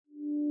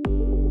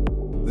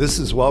This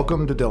is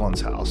Welcome to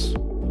Dylan's House,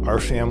 our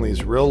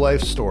family's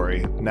real-life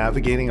story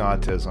navigating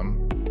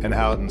autism and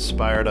how it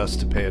inspired us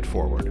to pay it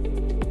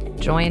forward.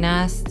 Join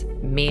us,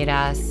 meet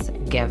us,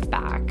 give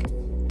back.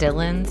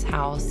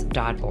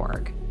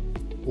 Dylan'sHouse.org.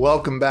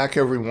 Welcome back,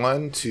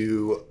 everyone,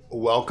 to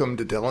Welcome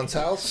to Dylan's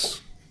House.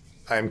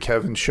 I'm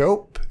Kevin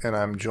Shope, and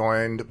I'm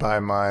joined by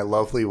my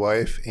lovely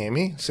wife,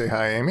 Amy. Say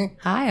hi, Amy.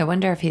 Hi, I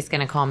wonder if he's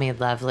going to call me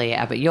lovely,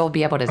 but you'll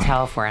be able to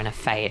tell if we're in a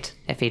fight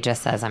if he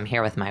just says I'm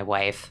here with my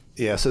wife.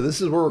 Yeah, so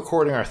we're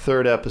recording our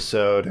third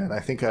episode, and I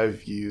think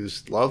I've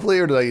used lovely,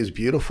 or did I use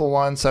beautiful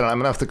once? I'm going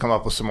to have to come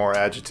up with some more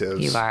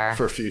adjectives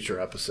for future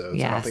episodes.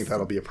 Yes. I don't think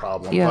that'll be a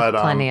problem. You have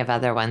plenty of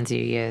other ones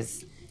you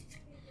use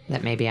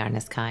that maybe aren't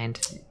as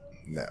kind.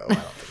 No, I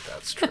don't think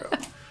that's true.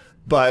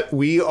 But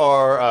we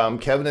are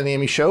Kevin and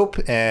Amy Shope,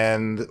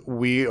 and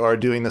we are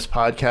doing this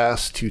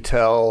podcast to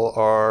tell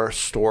our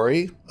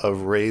story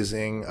of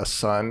raising a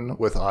son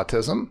with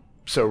autism.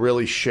 So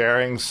really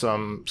sharing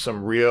some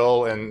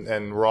real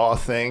and raw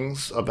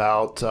things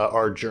about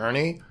our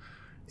journey.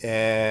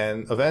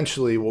 And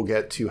eventually we'll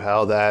get to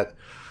how that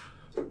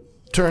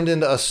turned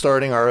into us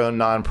starting our own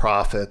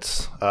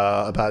nonprofit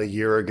about a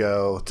year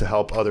ago to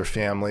help other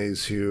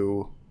families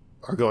who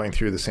are going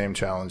through the same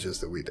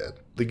challenges that we did.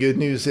 The good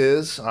news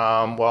is,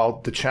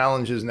 while the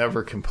challenges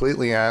never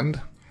completely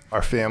end,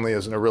 our family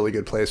is in a really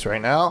good place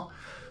right now.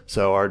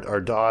 So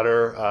our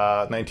daughter,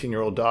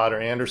 19-year-old daughter,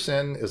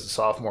 Anderson, is a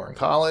sophomore in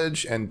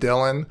college, and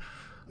Dylan,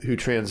 who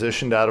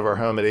transitioned out of our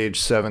home at age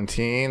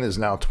 17, is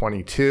now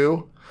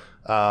 22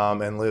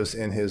 and lives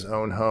in his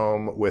own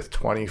home with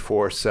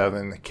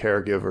 24/7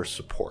 caregiver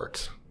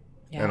support.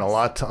 Yes. And a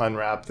lot to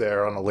unwrap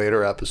there on a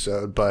later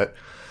episode, but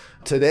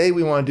today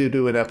we want to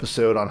do an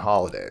episode on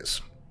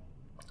holidays.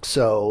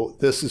 So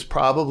this is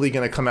probably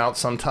going to come out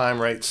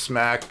sometime right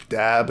smack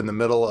dab in the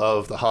middle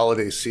of the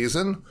holiday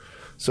season.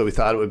 So we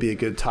thought it would be a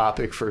good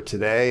topic for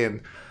today.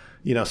 And,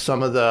 you know,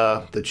 some of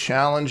the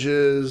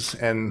challenges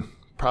and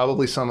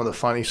probably some of the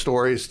funny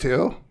stories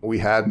too we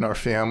had in our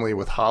family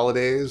with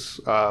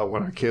holidays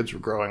when our kids were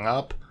growing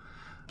up.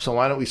 So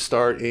why don't we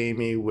start,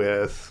 Amy,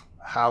 with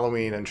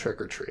Halloween and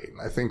trick-or-treat?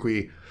 I think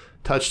we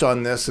touched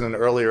on this in an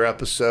earlier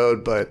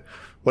episode, but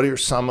what are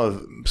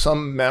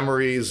some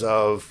memories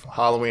of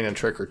Halloween and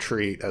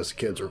trick-or-treat as the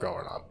kids were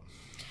growing up?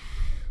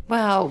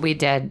 Well, we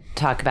did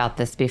talk about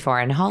this before,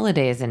 and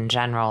holidays in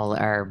general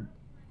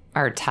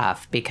are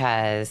tough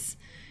because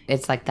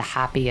it's like the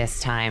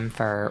happiest time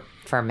for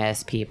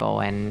most people.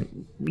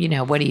 And, you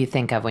know, what do you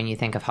think of when you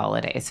think of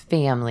holidays?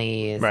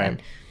 Families, right,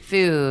 and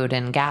food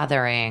and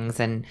gatherings,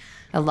 and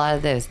a lot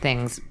of those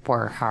things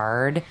were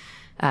hard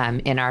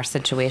in our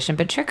situation.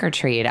 But trick or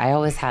treat, I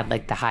always had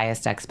like the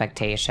highest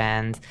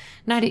expectations.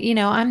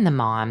 I'm the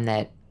mom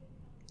that,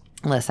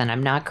 listen,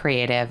 I'm not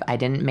creative. I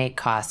didn't make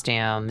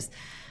costumes.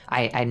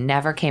 I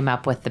never came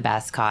up with the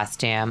best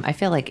costume. I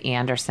feel like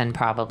Anderson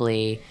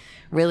probably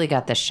really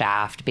got the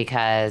shaft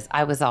because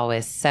I was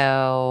always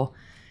so,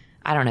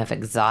 I don't know if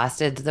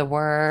exhausted's the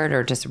word,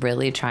 or just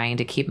really trying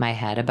to keep my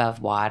head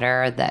above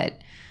water,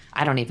 that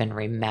I don't even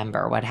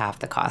remember what half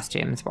the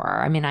costumes were.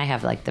 I mean, I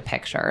have like the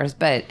pictures,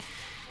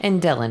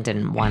 and Dylan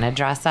didn't want to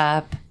dress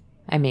up.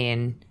 I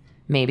mean,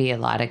 maybe a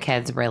lot of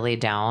kids really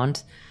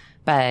don't.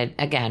 But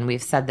again,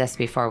 we've said this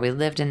before. We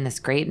lived in this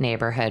great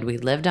neighborhood. We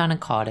lived on a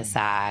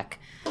cul-de-sac.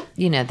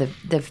 You know, the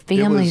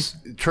families.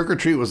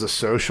 Trick-or-treat was a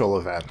social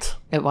event.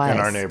 It was. In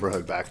our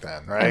neighborhood back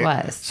then, right? It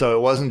was. So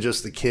it wasn't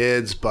just the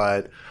kids,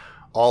 but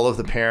all of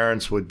the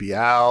parents would be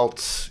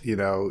out, you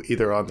know,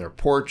 either on their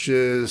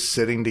porches,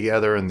 sitting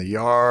together in the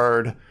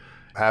yard,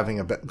 having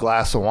a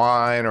glass of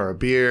wine or a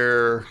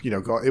beer. You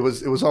know, it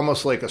was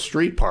almost like a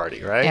street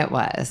party, right? It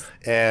was.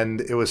 And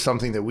it was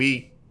something that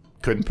we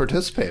couldn't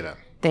participate in.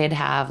 They'd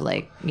have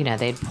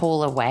they'd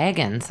pull a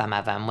wagon, some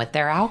of them, with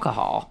their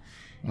alcohol.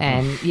 Mm-hmm.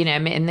 And, you know,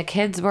 and the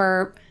kids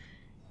were,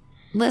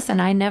 listen,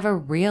 I never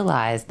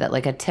realized that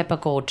like a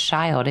typical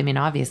child, I mean,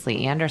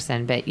 obviously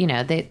Anderson, but, you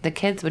know, the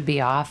kids would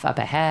be off up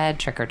ahead,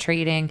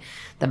 trick-or-treating.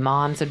 The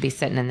moms would be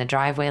sitting in the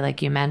driveway,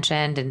 like you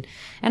mentioned.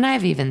 And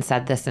I've even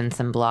said this in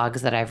some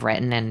blogs that I've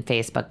written and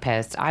Facebook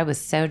posts. I was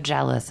so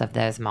jealous of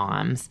those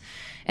moms.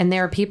 And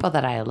there were people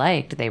that I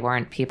liked. They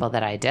weren't people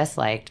that I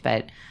disliked,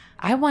 but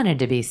I wanted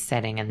to be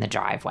sitting in the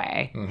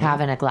driveway, mm-hmm,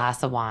 having a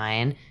glass of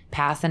wine,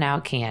 passing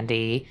out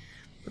candy,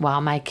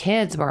 while my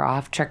kids were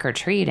off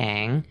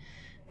trick-or-treating,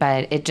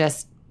 but it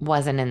just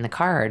wasn't in the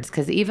cards.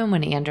 Because even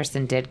when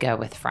Anderson did go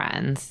with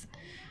friends,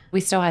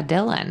 we still had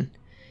Dylan.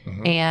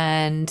 Mm-hmm.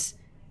 And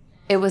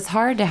it was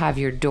hard to have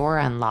your door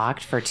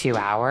unlocked for 2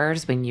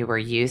 hours when you were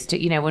used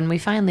to, you know, when we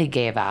finally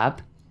gave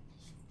up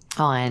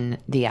on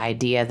the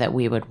idea that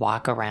we would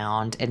walk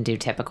around and do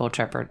typical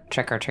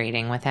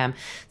trick-or-treating with him.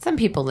 Some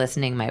people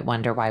listening might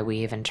wonder why we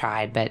even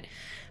tried, but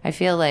I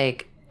feel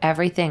like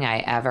everything I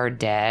ever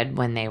did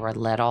when they were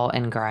little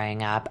and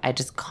growing up, I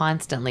just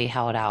constantly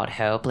held out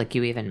hope, like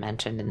you even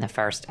mentioned in the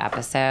first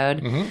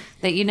episode, mm-hmm,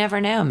 that you never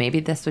know. Maybe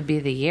this would be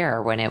the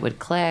year when it would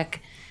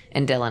click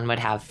and Dylan would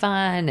have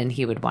fun and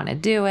he would want to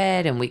do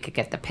it and we could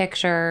get the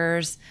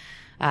pictures.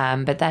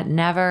 But that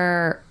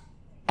never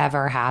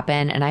ever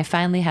happen. And I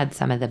finally had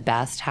some of the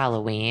best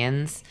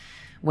Halloweens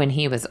when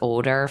he was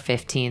older,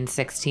 15,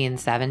 16,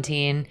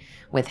 17,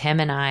 with him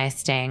and I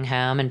staying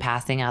home and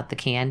passing out the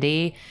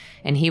candy.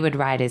 And he would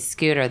ride his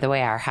scooter. The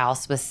way our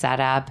house was set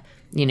up,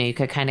 you know, you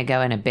could kind of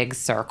go in a big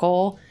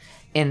circle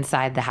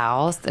inside the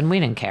house. And we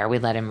didn't care. We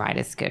let him ride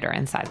his scooter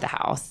inside the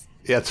house.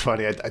 Yeah, it's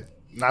funny.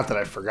 Not that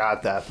I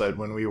forgot that, but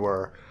when we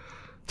were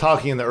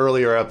talking in the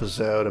earlier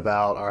episode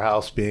about our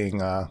house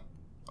being a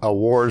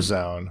war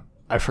zone,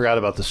 I forgot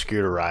about the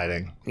scooter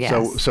riding.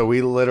 Yes. So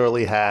we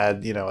literally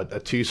had, you know, a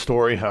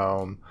 2-story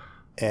home,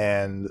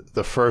 and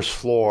the first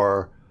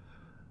floor,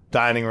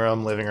 dining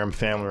room, living room,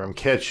 family room,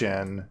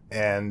 kitchen,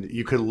 and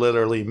you could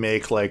literally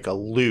make like a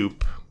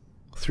loop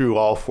through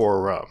all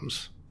 4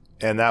 rooms.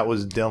 And that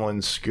was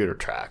Dylan's scooter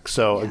track.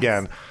 So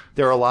again,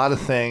 there are a lot of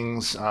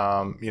things, you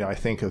know, I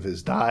think of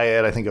his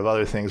diet, I think of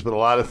other things, but a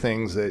lot of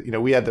things that, you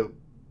know, we had to,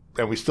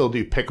 and we still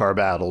do, pick our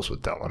battles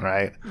with Dylan,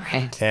 right?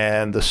 Right.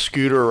 And the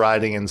scooter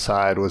riding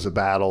inside was a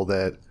battle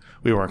that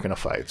we weren't going to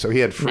fight. So he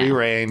had free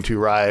reign to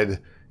ride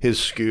his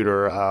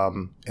scooter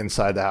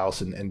inside the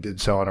house and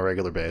did so on a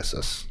regular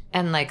basis.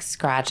 And like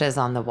scratches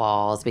on the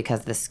walls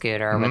because the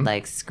scooter would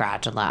like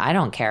scratch a lot. I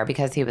don't care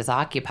because he was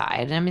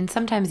occupied. I mean,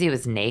 sometimes he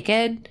was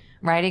naked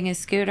riding his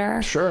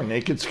scooter. Sure,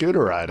 naked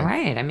scooter riding.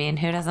 Right. I mean,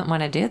 who doesn't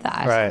want to do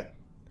that? Right.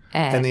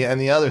 And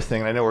the other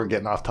thing, and I know we're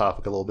getting off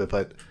topic a little bit,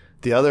 but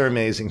the other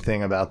amazing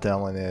thing about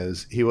Dylan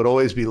is he would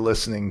always be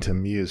listening to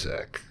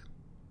music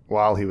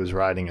while he was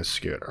riding his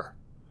scooter.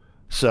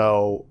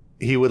 So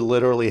he would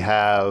literally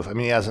have, I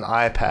mean, he has an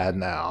iPad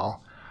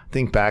now. I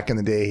think back in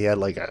the day he had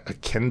like a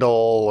Kindle,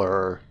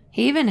 or...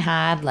 He even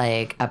had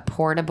like a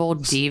portable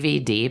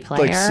DVD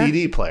player. Like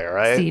CD player,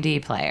 right? CD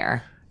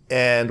player.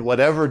 And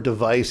whatever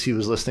device he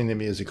was listening to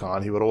music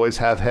on, he would always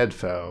have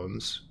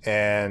headphones.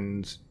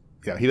 And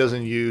you know, he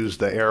doesn't use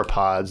the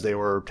AirPods. They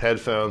were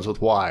headphones with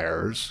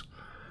wires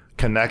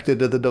connected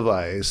to the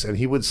device. And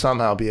he would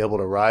somehow be able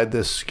to ride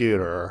this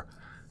scooter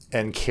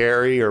and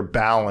carry or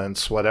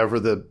balance whatever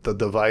the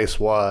device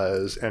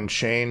was and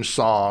change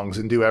songs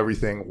and do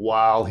everything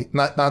while he,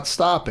 not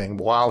stopping,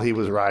 while he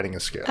was riding a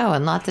scooter. Oh,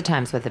 and lots of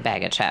times with a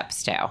bag of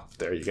chips too.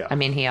 There you go. I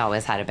mean, he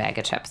always had a bag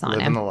of chips on him.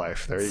 Living the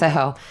life. There you go.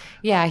 So,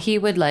 yeah, he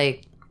would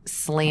like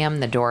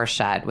slam the door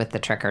shut with the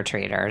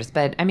trick-or-treaters.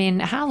 But I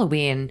mean,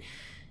 Halloween,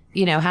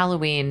 you know,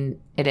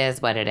 Halloween, it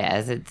is what it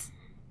is.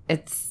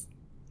 It's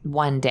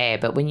one day,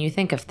 but when you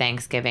think of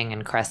Thanksgiving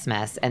and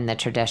Christmas and the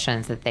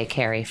traditions that they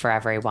carry for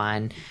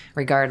everyone,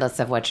 regardless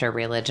of what your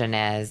religion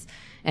is,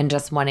 and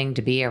just wanting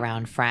to be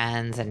around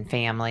friends and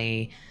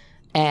family,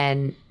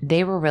 and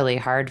they were really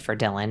hard for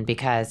Dylan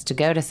because to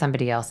go to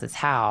somebody else's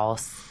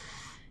house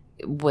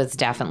was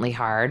definitely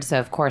hard. So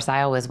of course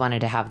I always wanted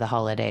to have the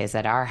holidays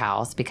at our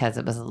house because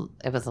it was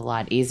a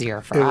lot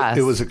easier for us.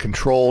 It was a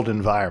controlled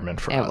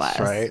environment for us,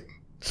 right?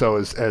 So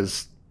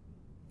as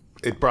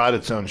it brought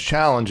its own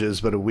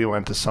challenges, but if we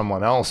went to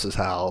someone else's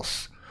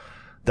house,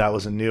 that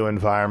was a new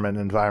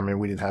environment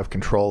we didn't have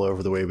control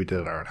over the way we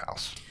did at our own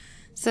house.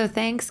 So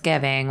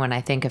Thanksgiving, when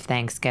I think of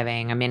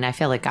Thanksgiving, I mean, I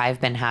feel like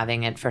I've been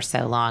having it for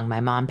so long.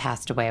 My mom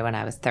passed away when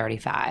I was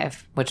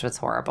 35, which was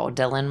horrible.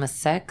 Dylan was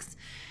 6,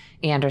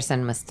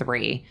 Anderson was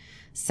 3.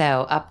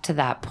 So up to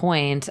that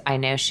point, I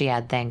know she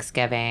had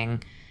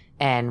Thanksgiving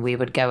and we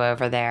would go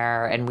over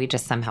there and we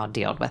just somehow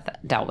dealt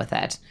with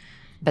it.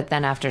 But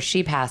then after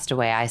she passed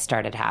away, I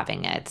started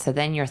having it. So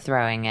then you're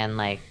throwing in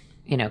like,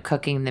 you know,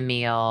 cooking the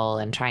meal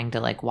and trying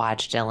to like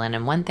watch Dylan.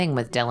 And one thing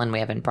with Dylan we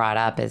haven't brought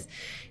up is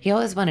he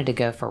always wanted to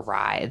go for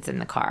rides in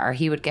the car.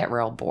 He would get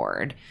real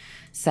bored.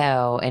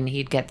 So, and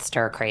he'd get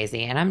stir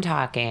crazy. And I'm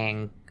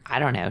talking, I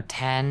don't know,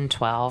 10,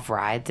 12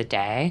 rides a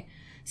day.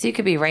 So you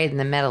could be right in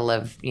the middle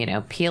of, you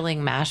know,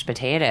 peeling mashed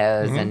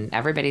potatoes and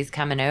everybody's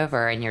coming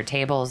over and your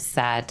table's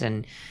set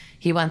and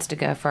he wants to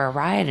go for a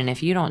ride. And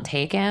if you don't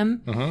take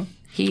him...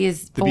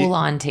 He's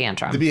full-on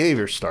tantrum. The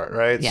behaviors start,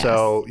 right? Yes.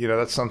 So, you know,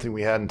 that's something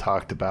we hadn't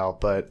talked about,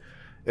 but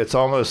it's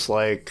almost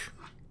like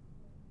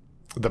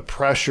the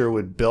pressure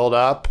would build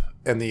up,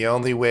 and the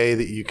only way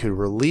that you could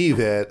relieve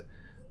it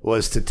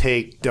was to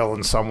take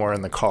Dylan somewhere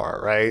in the car,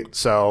 right?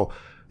 So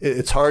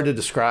it's hard to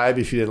describe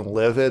if you didn't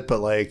live it, but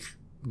like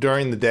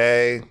during the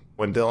day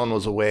when Dylan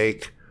was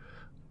awake,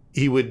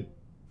 he would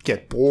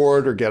get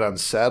bored or get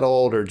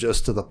unsettled or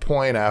just to the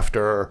point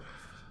after...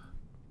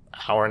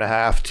 hour and a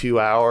half, 2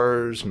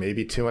 hours,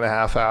 maybe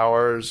 2.5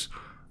 hours,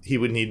 he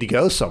would need to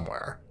go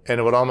somewhere. And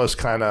it would almost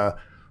kind of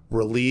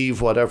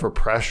relieve whatever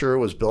pressure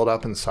was built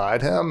up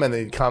inside him. And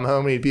then he'd come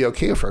home and he'd be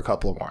okay for a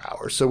couple of more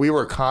hours. So we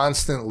were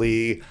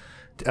constantly,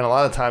 and a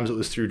lot of times it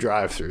was through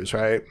drive-thrus,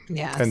 right?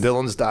 Yes. And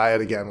Dylan's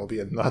diet, again, will be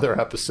another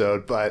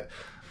episode. But,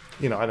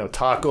 you know, I know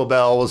Taco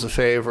Bell was a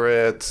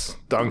favorite.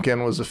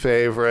 Dunkin' was a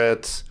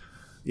favorite.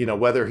 You know,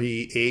 whether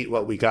he ate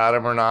what we got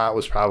him or not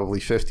was probably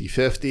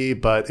 50-50,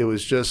 but it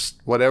was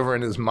just whatever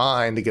in his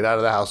mind to get out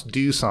of the house,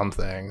 do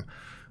something,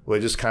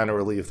 would just kind of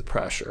relieve the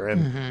pressure.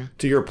 And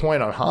to your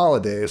point on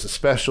holidays,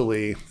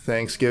 especially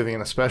Thanksgiving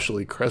and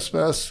especially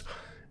Christmas,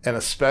 and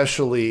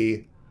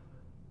especially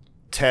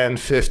 10,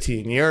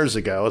 15 years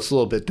ago, it's a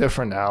little bit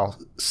different now.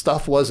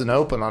 Stuff wasn't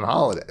open on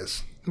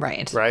holidays.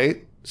 Right.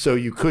 Right? So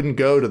you couldn't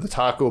go to the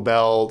Taco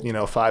Bell,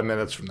 5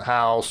 minutes from the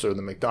house, or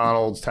the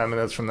McDonald's 10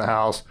 minutes from the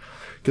house,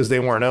 because they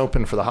weren't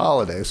open for the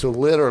holiday. So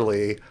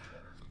literally,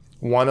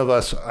 one of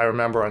us, I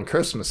remember on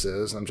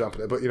Christmases, I'm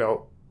jumping, but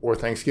or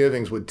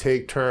Thanksgivings, would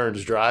take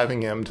turns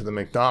driving him to the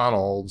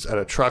McDonald's at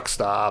a truck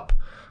stop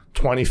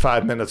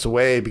 25 minutes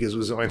away because it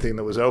was the only thing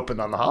that was open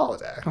on the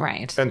holiday.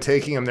 Right. And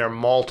taking him there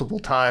multiple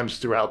times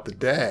throughout the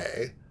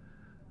day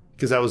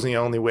because that was the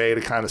only way to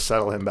kind of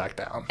settle him back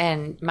down.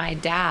 And my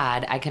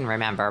dad, I can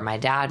remember, my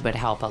dad would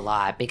help a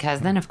lot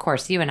because then, of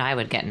course, you and I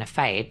would get in a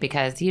fight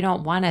because you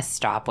don't want to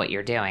stop what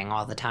you're doing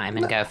all the time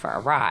and go for a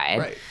ride.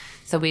 Right.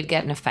 So we'd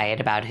get in a fight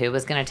about who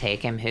was going to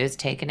take him, who's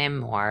taking him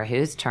more,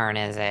 whose turn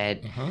is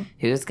it,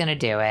 who's going to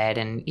do it.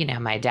 And,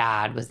 my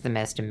dad was the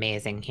most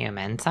amazing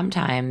human.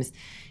 Sometimes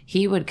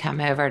he would come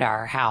over to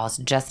our house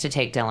just to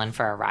take Dylan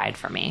for a ride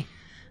for me.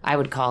 I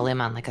would call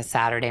him on like a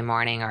Saturday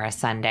morning or a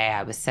Sunday.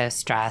 I was so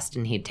stressed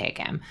and he'd take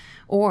him.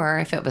 Or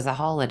if it was a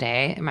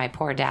holiday, my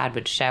poor dad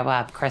would show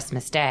up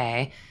Christmas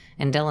Day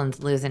and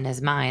Dylan's losing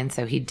his mind,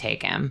 so he'd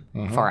take him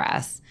for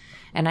us.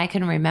 And I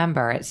can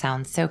remember, it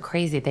sounds so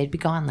crazy, they'd be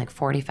gone like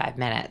 45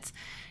 minutes.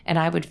 And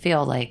I would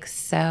feel like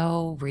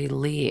so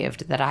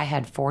relieved that I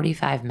had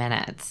 45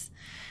 minutes.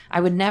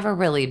 I would never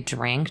really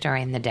drink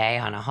during the day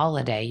on a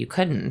holiday. You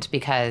couldn't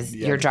because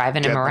you're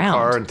driving him around. Get in the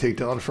car and take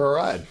Dylan for a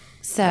ride.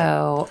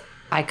 So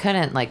I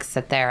couldn't like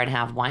sit there and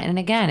have wine. And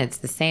again, it's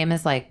the same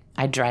as like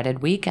I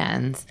dreaded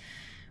weekends.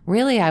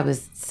 Really, I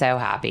was so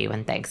happy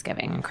when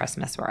Thanksgiving and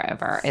Christmas were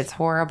over. It's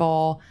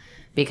horrible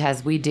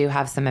because we do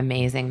have some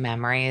amazing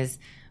memories.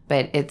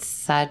 But it's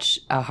such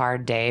a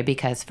hard day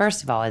because,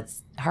 first of all,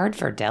 it's hard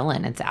for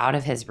Dylan. It's out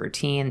of his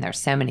routine. There's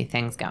so many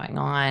things going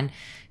on.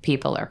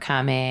 People are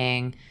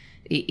coming.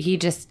 He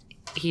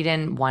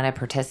didn't want to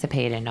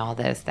participate in all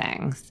those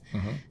things.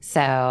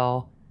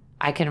 So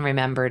I can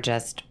remember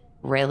just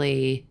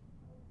really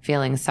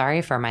feeling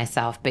sorry for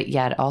myself, but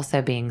yet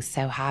also being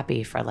so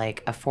happy for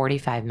like a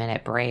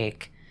 45-minute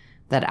break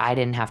that I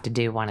didn't have to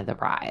do one of the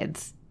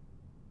rides.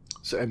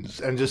 So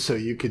and just so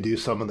you could do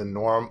some of the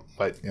normal,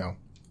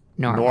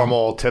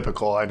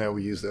 typical, I know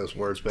we use those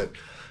words, but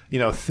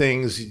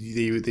things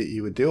that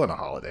you would do on a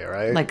holiday,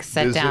 right? Like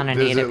sit down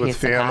and eat a piece with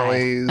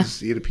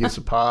families, eat a piece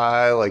of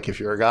pie. Like if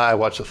you're a guy,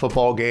 watch a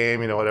football game,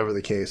 whatever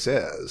the case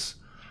is.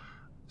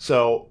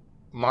 So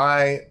my,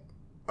 I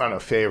don't know,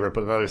 favorite,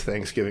 but another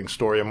Thanksgiving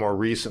story, a more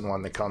recent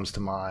one that comes to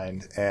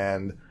mind,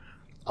 and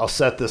I'll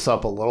set this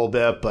up a little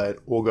bit, but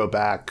we'll go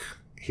back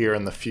here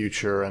in the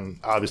future and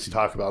obviously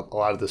talk about a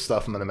lot of this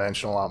stuff I'm going to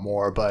mention a lot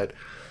more, but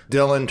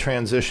Dylan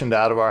transitioned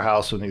out of our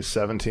house when he was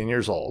 17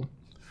 years old.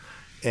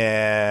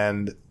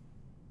 And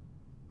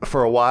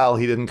for a while,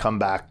 he didn't come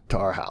back to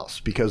our house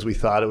because we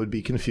thought it would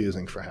be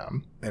confusing for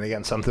him. And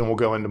again, something we'll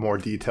go into more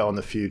detail in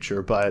the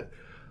future. But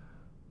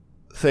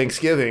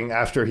Thanksgiving,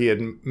 after he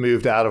had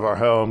moved out of our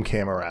home,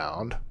 came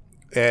around.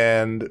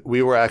 And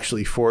we were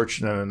actually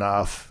fortunate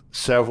enough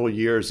several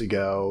years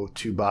ago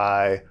to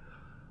buy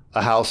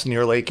a house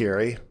near Lake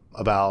Erie,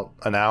 about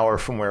an hour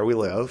from where we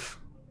live.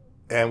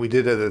 And we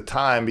did it at a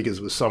time because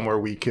it was somewhere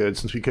we could,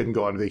 since we couldn't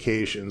go on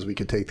vacations, we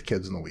could take the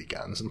kids on the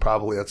weekends. And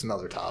probably that's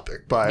another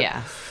topic. But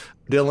yeah.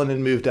 Dylan had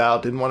moved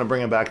out, didn't want to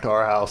bring him back to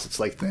our house.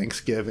 It's like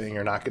Thanksgiving.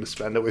 You're not going to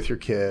spend it with your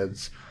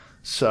kids.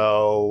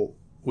 So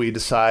we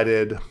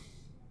decided,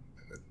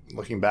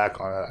 looking back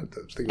on it,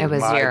 I think it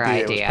was my your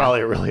idea. It was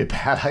probably really a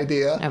bad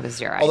idea. It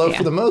was your idea. Although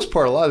for the most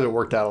part, a lot of it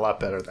worked out a lot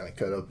better than it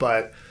could have.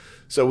 But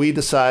so we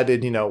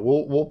decided,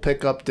 we'll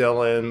pick up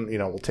Dylan,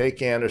 we'll take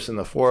Anderson,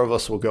 the four of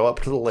us will go up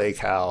to the lake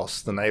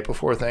house the night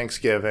before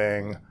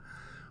Thanksgiving.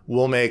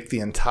 We'll make the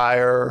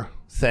entire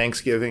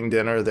Thanksgiving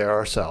dinner there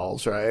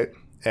ourselves, right?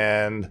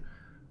 And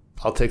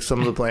I'll take some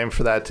of the blame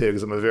for that too,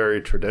 because I'm a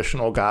very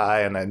traditional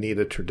guy and I need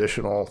a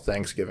traditional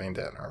Thanksgiving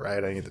dinner,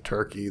 right? I need the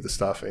turkey, the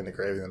stuffing, the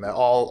gravy, and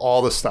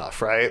all the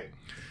stuff, right?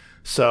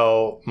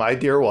 So my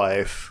dear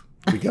wife,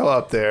 we go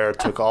up there,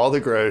 took all the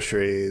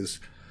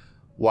groceries.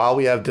 While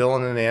we have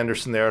Dylan and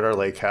Anderson there at our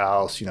lake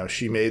house,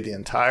 she made the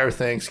entire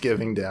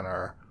Thanksgiving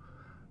dinner.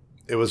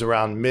 It was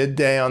around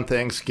midday on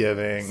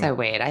Thanksgiving. So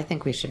wait, I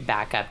think we should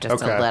back up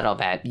just a little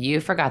bit.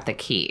 You forgot the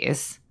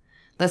keys.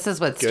 This is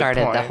what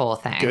started the whole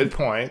thing. Good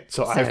point.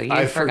 So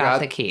I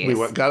forgot the keys.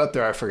 We got up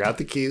there. I forgot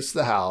the keys to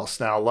the house.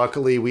 Now,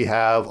 luckily, we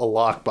have a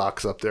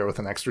lockbox up there with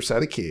an extra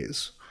set of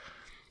keys.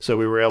 So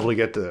we were able to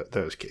get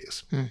those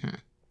keys. Mm-hmm.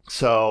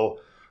 So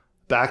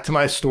back to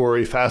my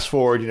story. Fast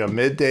forward,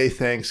 midday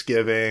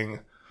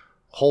Thanksgiving.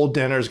 Whole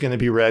dinner's going to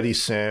be ready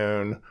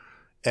soon.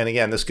 And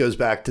again, this goes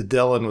back to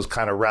Dylan was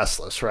kind of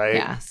restless, right?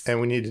 Yes.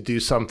 And we need to do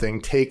something,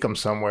 take him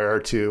somewhere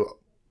to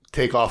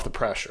take off the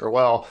pressure.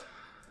 Well,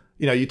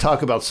 you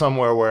talk about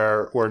somewhere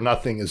where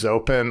nothing is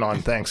open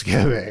on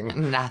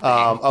Thanksgiving. Nothing.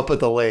 Up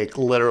at the lake,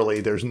 literally,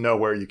 there's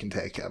nowhere you can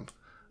take him.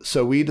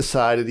 So we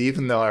decided,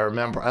 even though I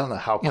don't know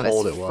how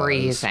cold it was,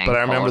 freezing but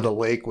I remember the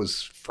lake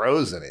was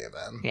frozen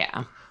even.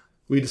 Yeah.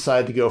 we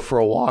decided to go for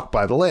a walk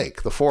by the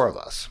lake, the four of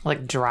us.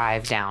 Like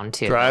drive down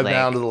to Drive the lake.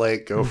 down to the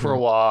lake, go for a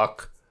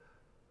walk,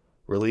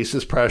 release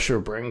his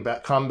pressure,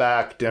 come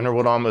back. Dinner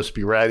would almost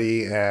be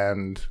ready,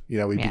 and,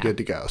 we'd be good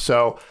to go.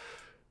 So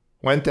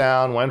went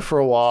for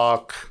a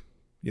walk,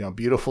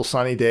 beautiful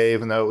sunny day,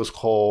 even though it was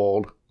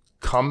cold.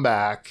 Come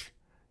back,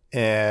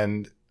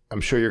 and I'm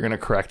sure you're going to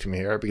correct me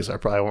here because I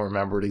probably won't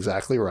remember it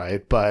exactly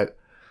right, but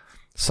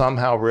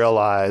somehow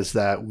realized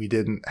that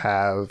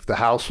the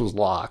house was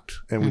locked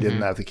and we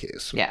didn't have the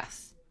keys.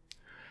 Yes.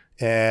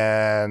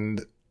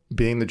 And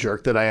being the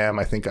jerk that I am,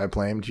 I think I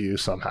blamed you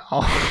somehow.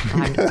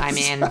 I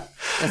mean,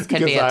 this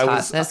could be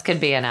this could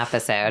be an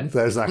episode.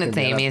 There's not going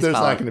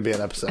to be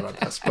an episode on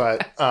this,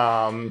 but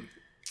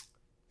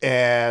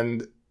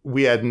and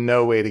we had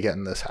no way to get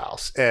in this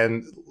house.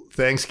 And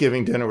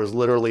Thanksgiving dinner was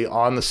literally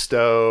on the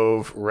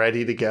stove,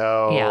 ready to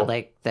go. Yeah,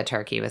 like the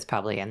turkey was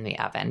probably in the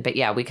oven. But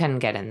yeah, we couldn't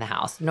get in the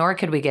house, nor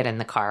could we get in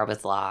the car. It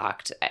was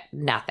locked.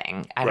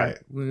 Nothing.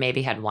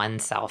 Maybe had one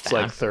cell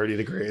phone. It's like 30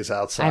 degrees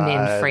outside. I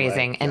mean,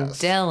 freezing. And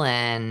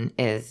Dylan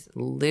is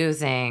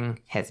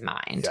losing his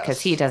mind because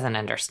he doesn't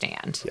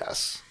understand.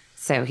 Yes.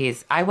 So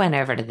I went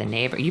over to the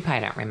neighbor. You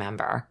probably don't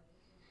remember.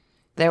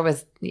 There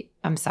was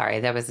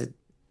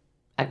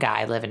a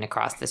guy living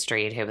across the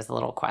street who was a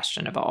little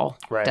questionable.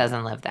 Right.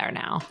 Doesn't live there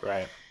now.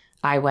 Right.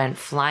 I went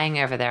flying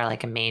over there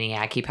like a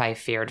maniac. He probably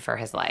feared for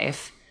his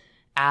life,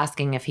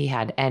 asking if he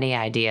had any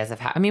ideas of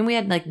how. I mean, we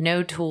had like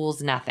no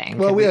tools, nothing.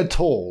 Well, we had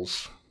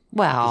tools.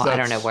 Well, I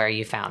don't know where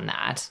you found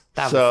that.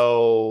 I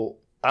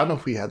don't know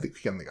if we had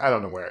I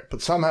don't know where,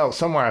 but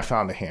somewhere I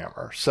found a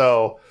hammer.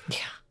 So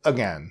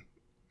again,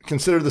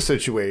 consider the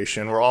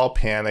situation. We're all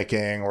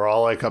panicking. We're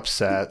all like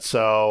upset.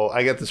 So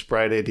I get this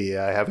bright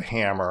idea. I have a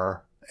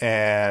hammer.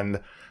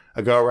 And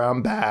I go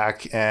around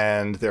back,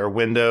 and there are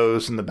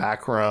windows in the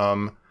back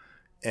room,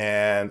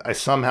 and I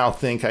somehow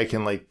think I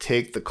can like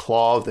take the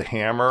claw of the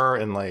hammer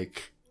and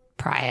like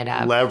pry it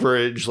up,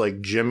 leverage, like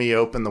jimmy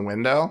open the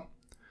window.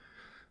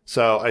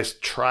 So I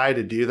try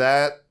to do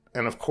that,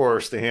 and of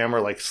course the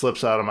hammer like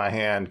slips out of my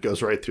hand,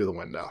 goes right through the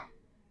window.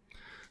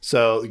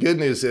 So the good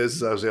news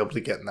is I was able to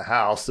get in the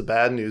house. The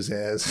bad news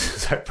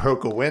is I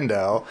broke a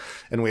window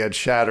and we had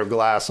shattered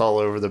glass all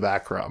over the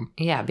back room.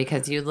 Yeah,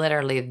 because you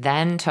literally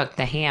then took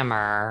the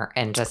hammer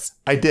and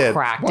just cracked it.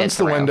 Once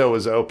the window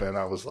was open,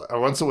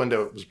 once the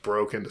window was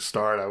broken to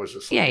start, I was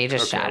just you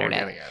just shattered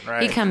it.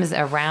 Right? He comes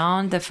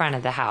around the front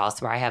of the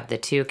house where I have the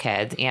two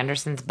kids.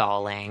 Anderson's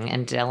bawling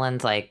and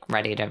Dylan's like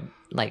ready to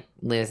like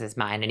lose his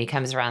mind. And he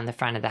comes around the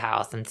front of the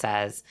house and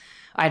says,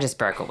 I just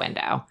broke a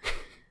window.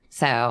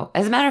 So,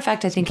 as a matter of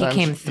fact, I think sometimes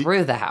he came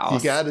through the house. You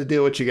got to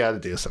do what you got to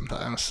do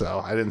sometimes. So,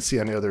 I didn't see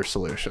any other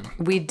solution.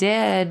 We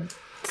did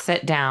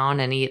sit down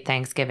and eat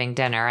Thanksgiving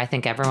dinner. I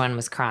think everyone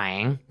was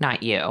crying.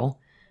 Not you,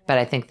 but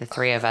I think the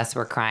three of us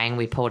were crying.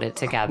 We pulled it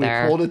together.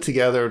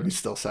 And we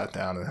still sat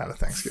down and had a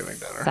Thanksgiving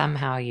dinner.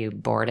 Somehow you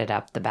boarded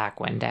up the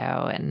back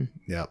window and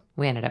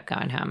we ended up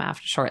going home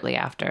shortly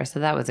after. So,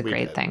 that was a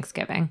great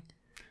Thanksgiving.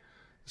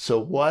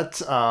 So,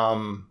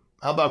 how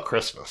about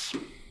Christmas?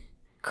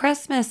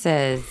 Christmas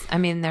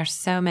there's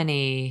so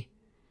many,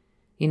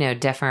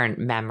 different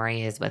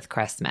memories with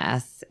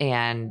Christmas.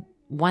 And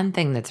one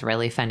thing that's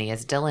really funny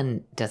is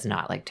Dylan does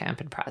not like to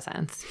open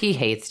presents. He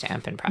hates to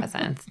open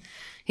presents.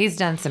 He's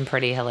done some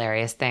pretty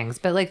hilarious things.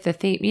 But like the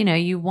theme,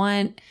 you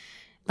want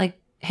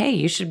like, hey,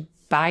 you should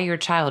buy your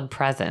child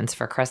presents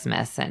for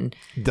Christmas. And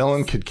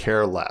Dylan could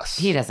care less.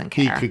 He doesn't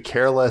care. He could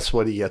care less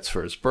what he gets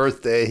for his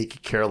birthday. He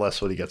could care less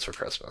what he gets for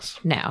Christmas.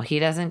 No, he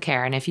doesn't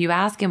care. And if you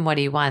ask him what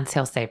he wants,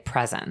 he'll say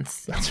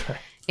presents. That's right.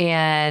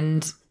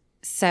 And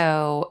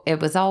so it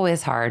was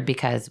always hard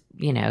because,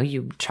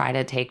 you try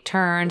to take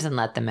turns and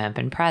let them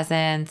open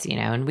presents,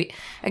 and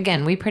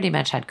we pretty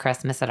much had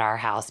Christmas at our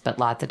house, but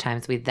lots of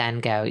times we'd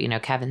then go,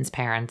 Kevin's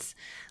parents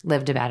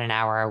lived about an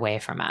hour away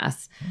from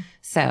us.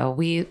 So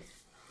we,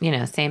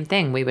 same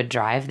thing. We would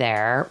drive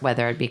there,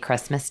 whether it be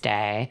Christmas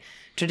Day.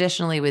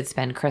 Traditionally, we'd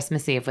spend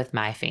Christmas Eve with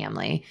my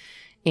family.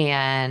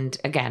 And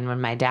again, when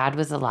my dad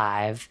was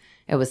alive,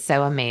 it was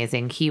so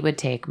amazing. He would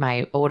take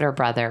my older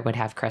brother would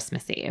have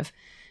Christmas Eve,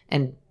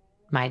 and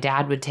my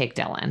dad would take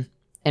Dylan,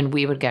 and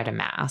we would go to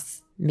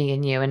Mass, me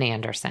and you and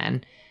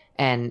Anderson.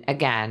 And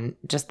again,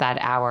 just that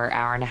hour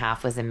and a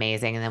half was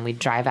amazing. And then we'd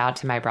drive out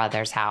to my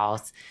brother's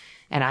house.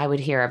 And I would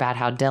hear about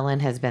how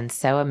Dylan has been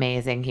so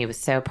amazing. He was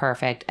so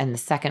perfect. And the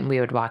second we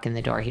would walk in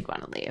the door, he'd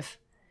want to leave.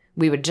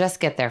 We would just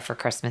get there for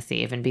Christmas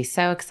Eve and be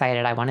so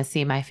excited. I want to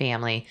see my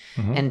family.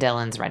 Mm-hmm. And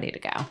Dylan's ready to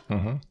go.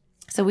 Mm-hmm.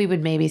 So we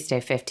would maybe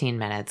stay 15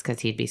 minutes because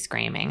he'd be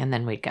screaming. And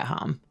then we'd go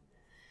home.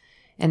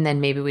 And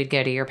then maybe we'd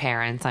go to your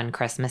parents on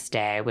Christmas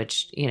Day,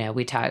 which,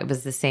 we talked, it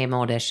was the same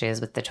old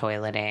issues with the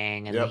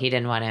toileting. And he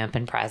didn't want to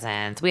open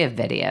presents. We have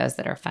videos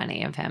that are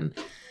funny of him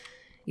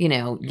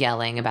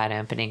yelling about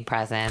opening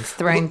presents,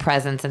 throwing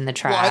presents in the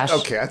trash.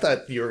 Well, I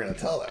thought you were going to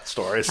tell that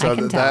story. So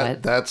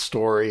that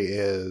story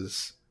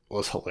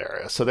was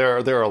hilarious. So there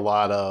are a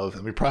lot of,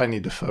 and we probably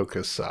need to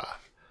focus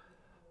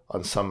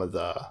on some of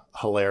the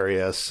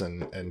hilarious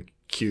and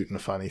cute and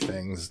funny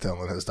things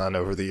Dylan has done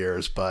over the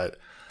years. But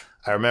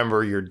I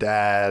remember your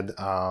dad.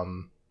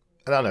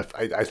 I don't know if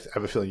I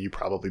have a feeling you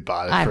probably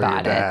bought it for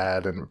your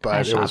dad,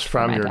 but it was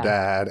from your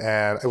dad,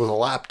 and it was a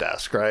lap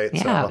desk, right?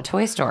 Yeah, so,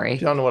 Toy Story.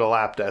 If you don't know what a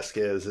lap desk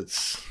is, it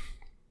sits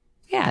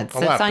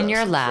on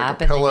your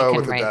lap, like a pillow and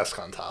with a desk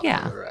on top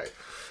of it, right?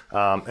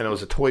 And it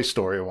was a Toy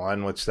Story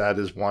one, which that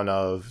is one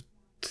of,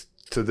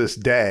 to this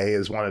day,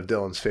 is one of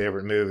Dylan's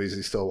favorite movies.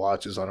 He still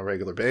watches on a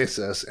regular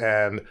basis,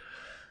 and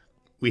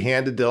we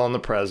handed Dylan the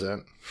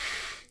present.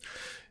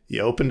 He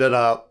opened it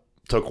up,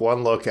 took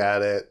one look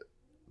at it,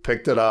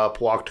 picked it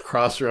up, walked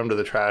across the room to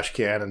the trash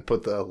can, and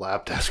put the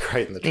lap desk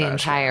right in the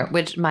trash can.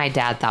 Which my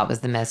dad thought was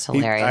the most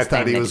hilarious I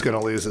thought he was going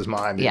to lose his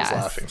mind. He was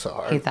laughing so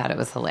hard. He thought it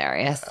was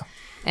hilarious. Yeah.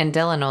 And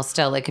Dylan will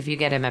still, like, if you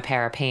get him a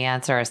pair of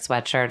pants or a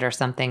sweatshirt or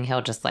something,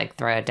 he'll just, like,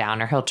 throw it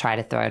down, or he'll try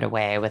to throw it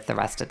away with the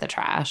rest of the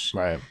trash.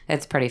 Right.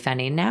 It's pretty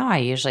funny. Now I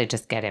usually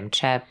just get him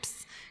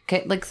chips,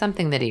 like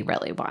something that he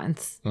really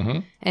wants. Mm-hmm.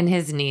 And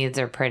his needs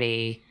are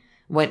pretty,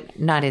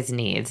 not his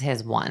needs,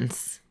 his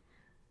wants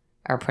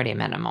are pretty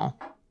minimal.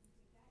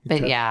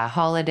 But yeah,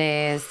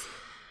 holidays,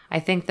 I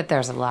think that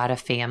there's a lot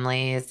of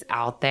families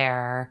out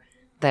there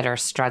that are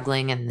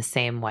struggling in the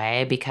same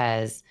way,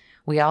 because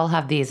we all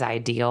have these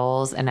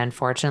ideals. And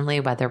unfortunately,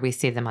 whether we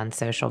see them on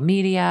social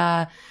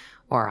media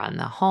or on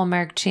the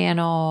Hallmark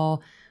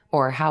Channel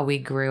or how we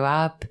grew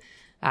up,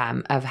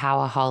 of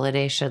how a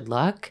holiday should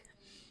look.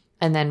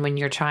 And then when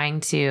you're trying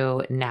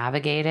to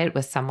navigate it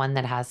with someone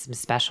that has some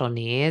special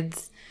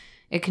needs,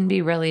 it can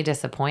be really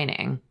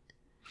disappointing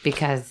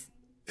because...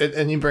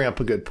 And you bring up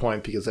a good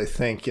point, because I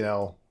think,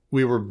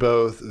 we were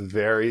both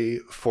very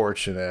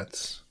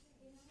fortunate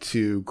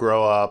to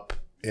grow up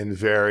in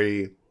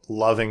very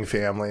loving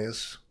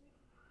families,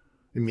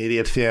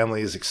 immediate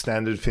families,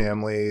 extended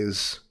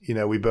families.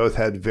 We both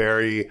had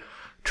very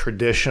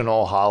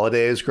traditional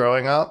holidays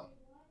growing up,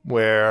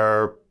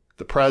 where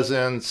the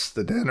presents,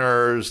 the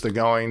dinners, the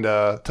going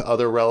to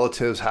other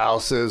relatives'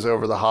 houses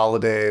over the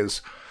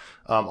holidays,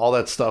 all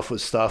that stuff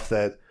was stuff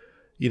that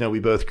we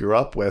both grew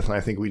up with, and I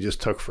think we just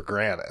took for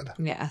granted.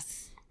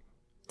 Yes.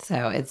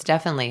 So it's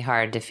definitely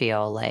hard to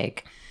feel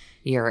like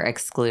you're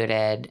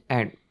excluded,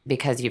 or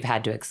because you've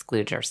had to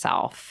exclude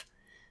yourself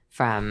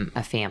from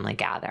a family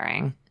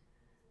gathering.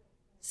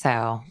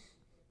 So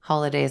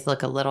holidays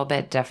look a little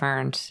bit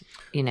different,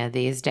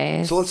 these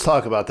days. So let's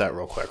talk about that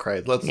real quick,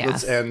 right?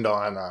 Let's end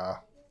on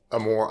a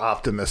more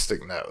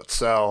optimistic note.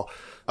 So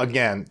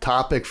again,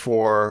 topic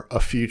for a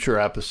future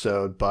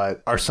episode,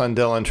 but our son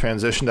Dylan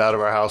transitioned out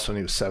of our house when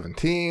he was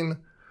 17,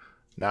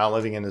 now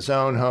living in his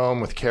own home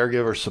with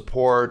caregiver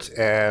support.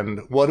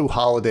 And what do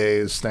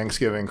holidays,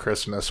 Thanksgiving,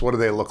 Christmas, what do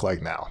they look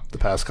like now, the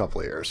past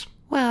couple of years?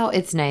 Well,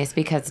 it's nice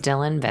because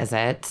Dylan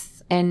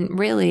visits. And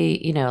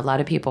really, a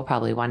lot of people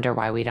probably wonder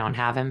why we don't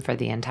have him for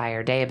the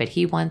entire day, but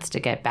he wants to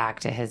get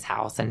back to his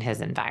house and his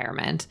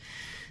environment.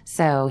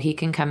 So he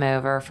can come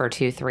over for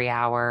 2-3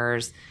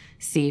 hours,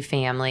 see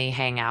family,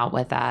 hang out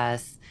with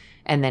us,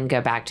 and then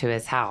go back to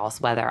his house,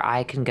 whether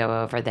I can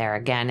go over there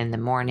again in the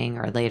morning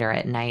or later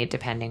at night,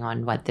 depending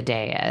on what the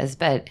day is.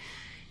 But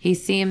he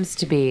seems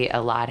to be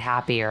a lot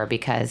happier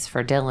because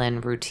for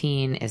Dylan,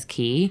 routine is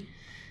key.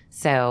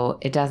 So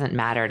it doesn't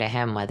matter to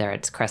him whether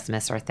it's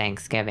Christmas or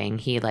Thanksgiving.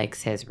 He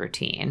likes his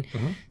routine.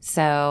 Mm-hmm.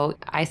 So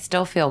I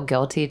still feel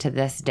guilty to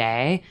this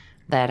day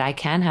that I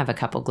can have a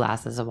couple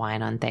glasses of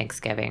wine on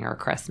Thanksgiving or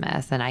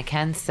Christmas, and I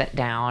can sit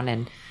down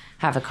and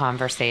have a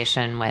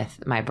conversation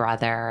with my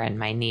brother and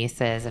my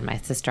nieces and my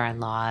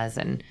sister-in-laws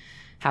and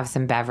have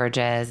some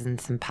beverages and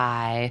some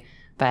pie.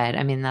 But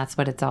I mean, that's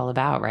what it's all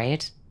about,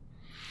 right?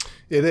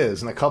 It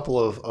is. And a couple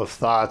of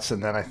thoughts,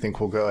 and then I think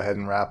we'll go ahead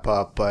and wrap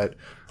up. But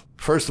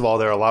first of all,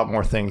 there are a lot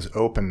more things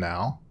open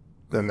now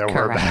than there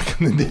were back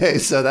in the day.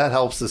 So that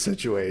helps the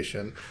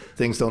situation.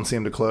 Things don't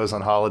seem to close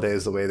on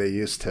holidays the way they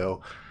used to.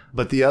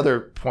 But the other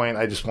point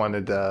I just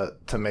wanted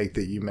to make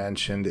that you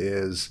mentioned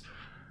is,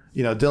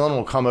 Dylan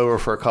will come over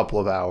for a couple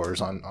of hours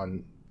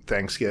on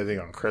Thanksgiving,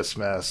 on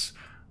Christmas,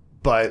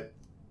 but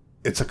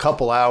it's a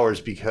couple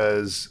hours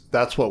because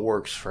that's what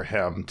works for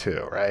him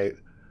too, right?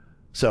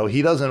 So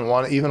he doesn't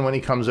want, even when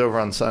he comes over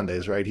on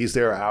Sundays, right? He's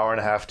there an hour and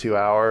a half, 2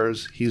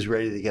 hours. He's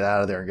ready to get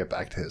out of there and get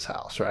back to his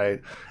house,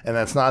 right? And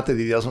that's not that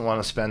he doesn't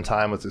want to spend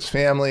time with his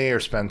family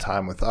or spend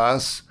time with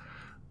us,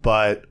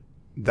 but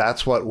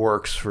that's what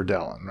works for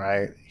Dylan,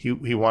 right?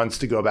 He wants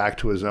to go back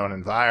to his own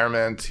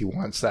environment. He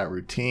wants that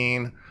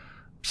routine.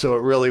 So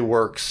it really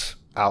works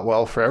out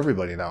well for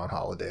everybody now on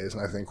holidays.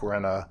 And I think we're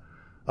in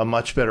a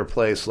much better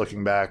place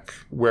looking back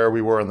where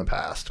we were in the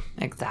past.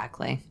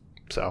 Exactly.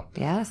 So,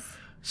 yes.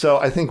 So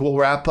I think we'll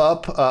wrap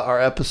up our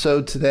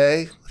episode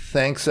today.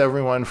 Thanks,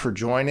 everyone, for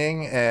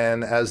joining.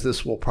 And as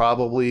this will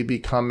probably be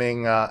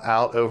coming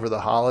out over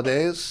the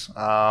holidays,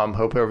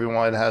 hope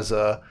everyone has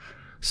a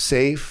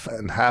safe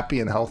and happy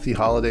and healthy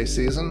holiday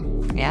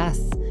season. Yes,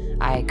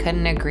 I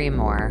couldn't agree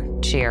more.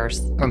 Cheers.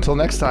 Until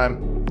next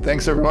time.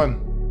 Thanks,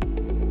 everyone.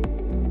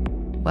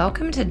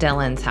 Welcome to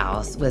Dylan's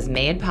House was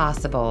made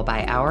possible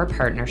by our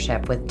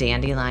partnership with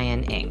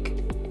Dandelion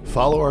Inc.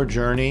 Follow our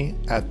journey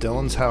at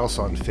Dylan's House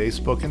on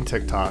Facebook and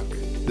TikTok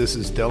This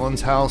is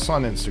Dylan's House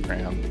on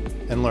Instagram,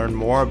 and learn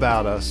more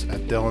about us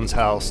at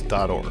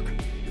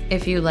dylanshouse.org.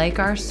 If you like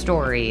our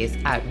stories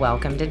at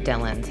Welcome to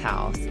Dylan's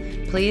House,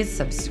 please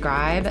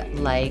subscribe,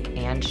 like,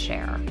 and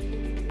share.